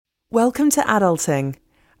Welcome to Adulting,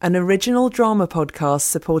 an original drama podcast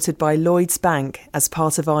supported by Lloyds Bank as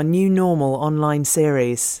part of our New Normal online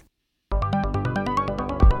series.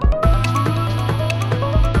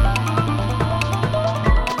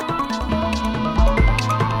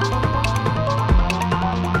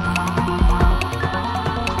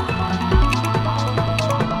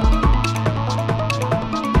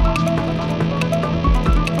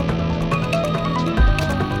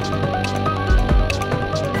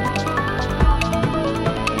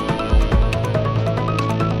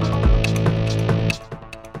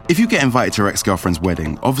 If you get invited to her ex-girlfriend's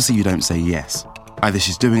wedding, obviously you don't say yes. Either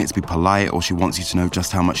she's doing it to be polite or she wants you to know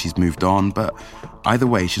just how much she's moved on, but either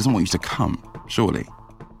way, she doesn't want you to come, surely.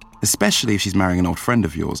 Especially if she's marrying an old friend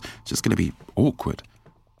of yours, it's just going to be awkward.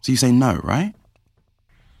 So you say no, right?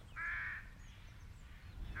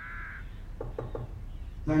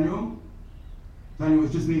 Daniel? Daniel,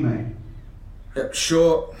 it's just me, mate. Yep,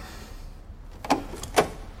 sure.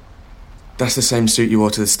 That's the same suit you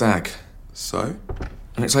wore to the stag. So?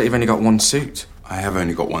 And it's like you've only got one suit. I have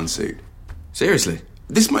only got one suit. Seriously?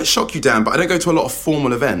 This might shock you, Dan, but I don't go to a lot of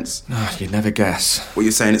formal events. You'd never guess. What,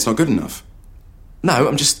 you're saying it's not good enough? No,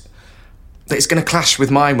 I'm just... It's going to clash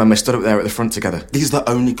with mine when we're stood up there at the front together. These are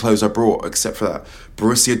the only clothes I brought, except for that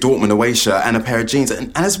Borussia Dortmund away shirt and a pair of jeans.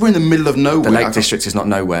 And as we're in the middle of nowhere... The Lake District is not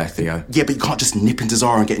nowhere, Theo. Yeah, but you can't just nip into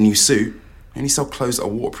Zara and get a new suit. They only sell clothes that are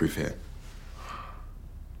waterproof here.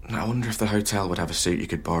 I wonder if the hotel would have a suit you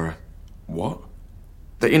could borrow. What?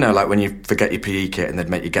 That, you know, like when you forget your PE kit and they'd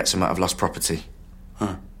make you get some out of lost property.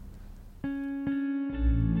 Huh.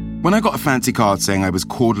 When I got a fancy card saying I was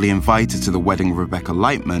cordially invited to the wedding of Rebecca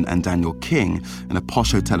Lightman and Daniel King in a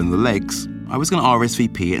posh hotel in the Lakes, I was going to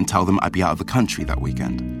RSVP and tell them I'd be out of the country that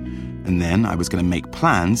weekend. And then I was going to make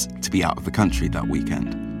plans to be out of the country that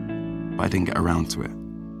weekend. But I didn't get around to it.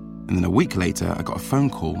 And then a week later, I got a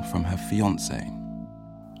phone call from her fiancé.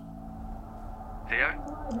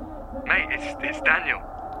 Theo? Mate, it's Daniel.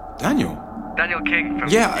 Daniel? Daniel King from...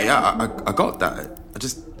 Yeah, I got that.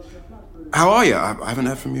 How are you? I haven't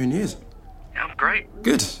heard from you in years. Yeah, I'm great.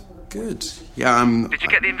 Good. Yeah, Did you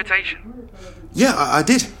get the invitation? Yeah, I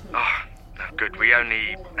did. Oh, no, good. We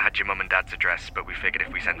only had your mum and dad's address, but we figured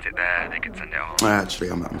if we sent it there, they could send it home.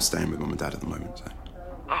 Actually, I'm staying with mum and dad at the moment, so...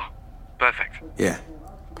 Oh, perfect. Yeah,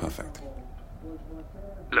 perfect.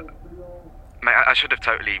 Look, mate, I should have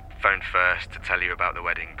totally phoned first to tell you about the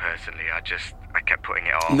wedding personally. I kept putting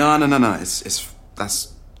it off. No.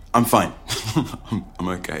 I'm fine. I'm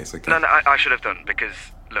okay, it's okay. No, I should have done, because,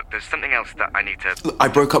 look, there's something else that I need to... Look, I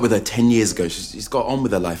broke up with her 10 years ago. She's got on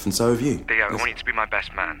with her life, and so have you. Theo, I want you to be my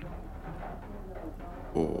best man.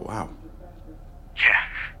 Oh, wow. Yeah.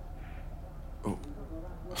 Oh.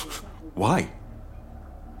 Why?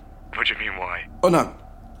 What do you mean, why? Oh, no.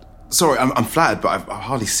 Sorry, I'm flattered, but I've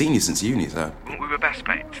hardly seen you since uni, so... We were best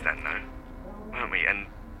mates then, though, weren't we? And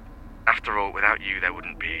after all, without you, there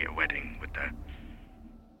wouldn't be a wedding, would there?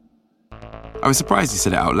 I was surprised he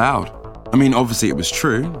said it out loud. I mean, obviously it was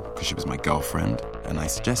true, because she was my girlfriend, and I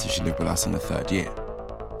suggested she live with us in the third year.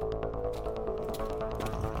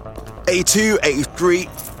 82, 83,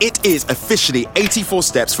 it is officially 84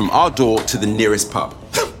 steps from our door to the nearest pub.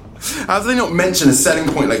 How do they not mention a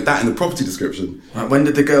selling point like that in the property description? Right, when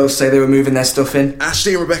did the girls say they were moving their stuff in?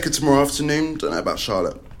 Ashley and Rebecca tomorrow afternoon. Don't know about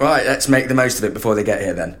Charlotte. Right, let's make the most of it before they get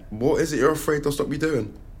here then. What is it you're afraid they'll stop you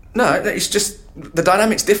doing? No, it's just... The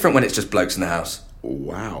dynamic's different when it's just blokes in the house.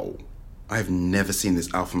 Wow. I've never seen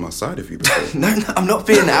this alpha male side of you before. No, I'm not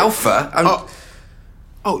being alpha.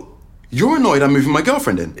 Oh, you're annoyed I'm moving my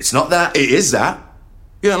girlfriend in? It's not that. It is that.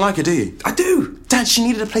 You don't like her, do you? I do. Dad, she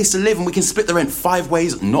needed a place to live and we can split the rent 5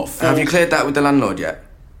 ways, not 4. Have you cleared that with the landlord yet?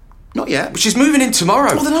 Not yet. But she's moving in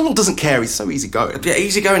tomorrow. Well, the landlord doesn't care. He's so easy going. Yeah,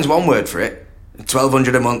 easy going's one word for it.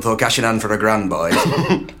 1,200 a month or cash in hand for £1,000,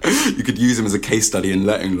 boys. You could use him as a case study in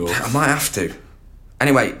letting law. I might have to.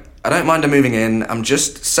 Anyway, I don't mind her moving in. I'm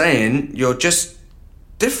just saying you're just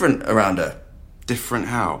different around her. Different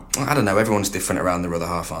how? I don't know. Everyone's different around their other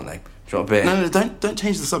half, aren't they? Do you want a beer? No, don't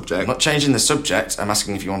change the subject. I'm not changing the subject. I'm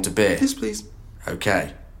asking if you want a beer. Yes, please.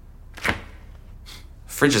 Okay.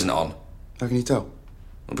 Fridge isn't on. How can you tell?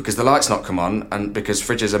 Well, because the light's not come on, and because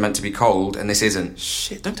fridges are meant to be cold, and this isn't.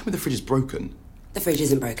 Shit, don't tell me the fridge is broken. The fridge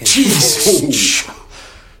isn't broken. Jesus!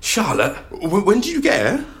 Charlotte? When did you get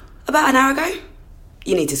here? About an hour ago.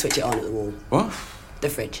 You need to switch it on at the wall. What? The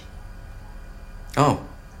fridge. Oh.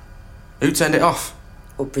 Who turned it off?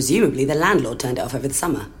 Well, presumably the landlord turned it off over the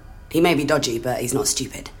summer. He may be dodgy, but he's not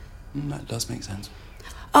stupid. That does make sense.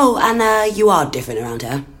 Oh, and you are different around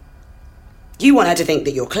her. You want her to think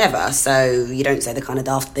that you're clever, so you don't say the kind of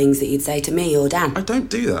daft things that you'd say to me or Dan. I don't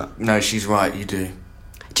do that. No, she's right, you do.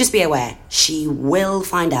 Just be aware, she will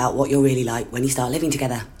find out what you're really like when you start living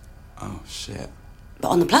together. Oh, shit. But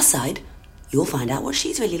on the plus side, you'll find out what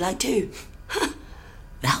she's really like too.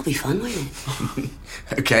 That'll be fun, won't it?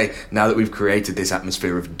 Okay, now that we've created this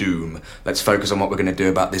atmosphere of doom, let's focus on what we're going to do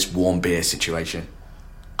about this warm beer situation.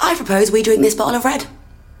 I propose we drink this bottle of red.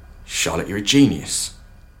 Charlotte, you're a genius.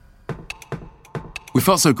 We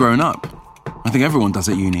felt so grown up. I think everyone does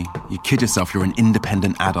at uni. You kid yourself you're an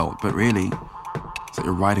independent adult, but really, it's like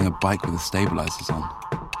you're riding a bike with the stabilizers on.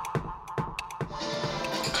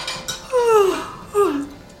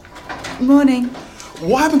 Morning.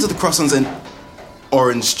 What happened to the croissants and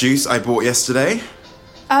orange juice I bought yesterday?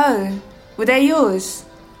 Oh, were they yours?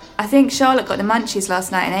 I think Charlotte got the munchies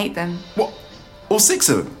last night and ate them. What? All 6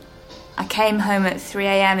 of them? I came home at 3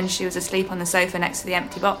 a.m. and she was asleep on the sofa next to the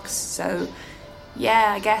empty box, so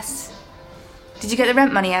yeah, I guess. Did you get the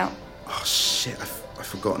rent money out? Oh, shit, I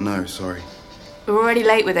forgot. No, sorry. We're already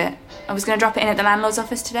late with it. I was going to drop it in at the landlord's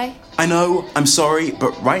office today. I know, I'm sorry,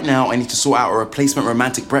 but right now I need to sort out a replacement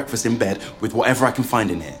romantic breakfast in bed with whatever I can find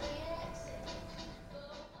in here.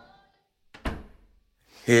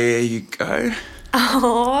 Here you go.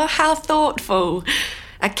 Oh, how thoughtful.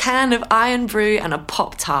 A can of Iron Brew and a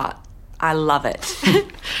Pop-Tart. I love it.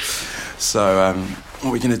 So, what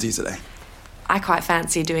are we going to do today? I quite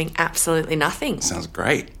fancy doing absolutely nothing. Sounds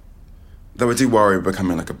great. Though I do worry we're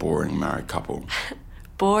becoming like a boring married couple.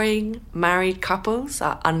 Boring married couples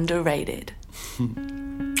are underrated.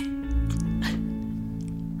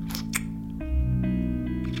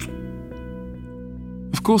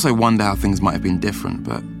 Of course, I wonder how things might have been different,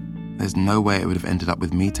 but there's no way it would have ended up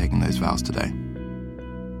with me taking those vows today.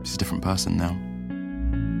 She's a different person now.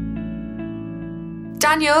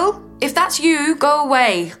 Daniel, if that's you, go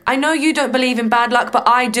away. I know you don't believe in bad luck, but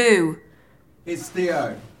I do. It's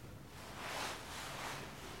Theo.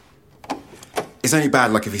 It's only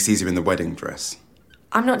bad luck if he sees you in the wedding dress.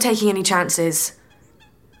 I'm not taking any chances.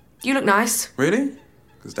 You look nice. Really?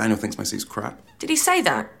 Because Daniel thinks my suit's crap. Did he say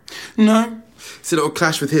that? No. He said it'll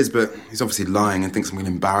clash with his, but he's obviously lying and thinks I'm going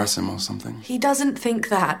to embarrass him or something. He doesn't think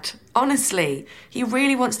that. Honestly. He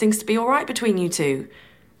really wants things to be all right between you two.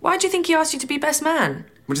 Why do you think he asked you to be best man?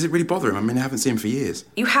 Well, does it really bother him? I mean, I haven't seen him for years.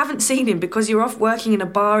 You haven't seen him because you're off working in a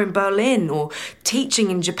bar in Berlin or teaching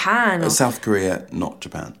in Japan or... South Korea, not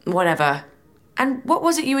Japan. Whatever. And what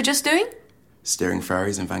was it you were just doing? Steering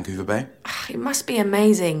ferries in Vancouver Bay. It must be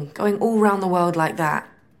amazing, going all round the world like that.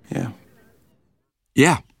 Yeah.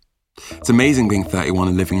 Yeah. It's amazing being 31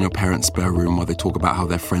 and living in your parents' spare room while they talk about how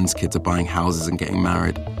their friends' kids are buying houses and getting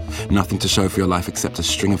married. Nothing to show for your life except a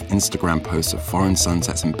string of Instagram posts of foreign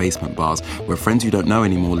sunsets and basement bars where friends you don't know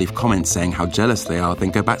anymore leave comments saying how jealous they are, then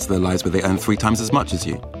go back to their lives where they earn 3 times as much as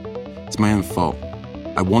you. It's my own fault.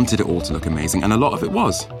 I wanted it all to look amazing, and a lot of it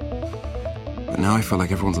was. But now I feel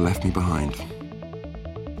like everyone's left me behind.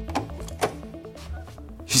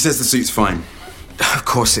 She says the suit's fine. Of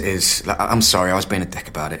course it is. I'm sorry, I was being a dick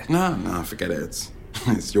about it. No, forget it.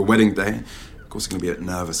 It's your wedding day. Of course you're going to be a bit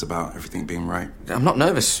nervous about everything being right. I'm not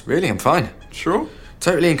nervous, really, I'm fine. Sure?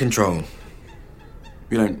 Totally in control.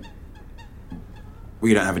 You don't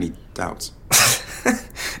have any doubts?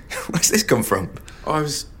 Where's this come from? Oh, I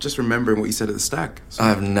was just remembering what you said at the stag. I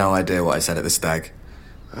have no idea what I said at the stag.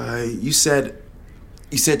 You said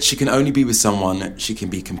she can only be with someone she can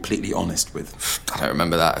be completely honest with. I don't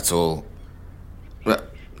remember that at all.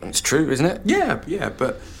 But it's true, isn't it? Yeah,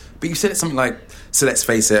 but you said it something like, so let's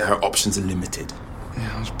face it, her options are limited.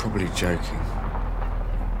 Yeah, I was probably joking.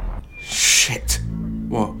 Shit.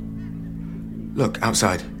 What? Look,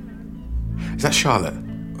 outside. Is that Charlotte?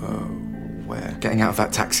 Where? Getting out of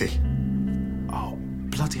that taxi. Oh,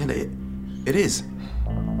 bloody hell, it is.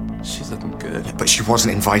 She's looking good. Yeah, but she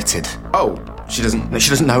wasn't invited. Oh, she doesn't... No,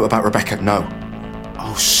 she doesn't know about Rebecca, no.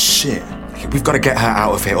 Oh, shit. We've got to get her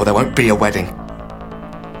out of here or there won't be a wedding.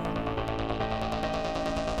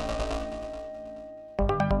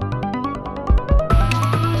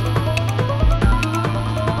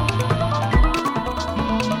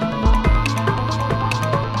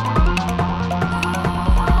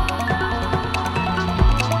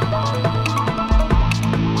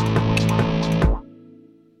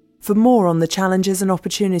 For more on the challenges and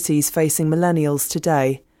opportunities facing millennials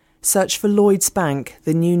today, search for Lloyds Bank,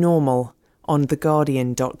 the new normal, on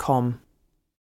theguardian.com.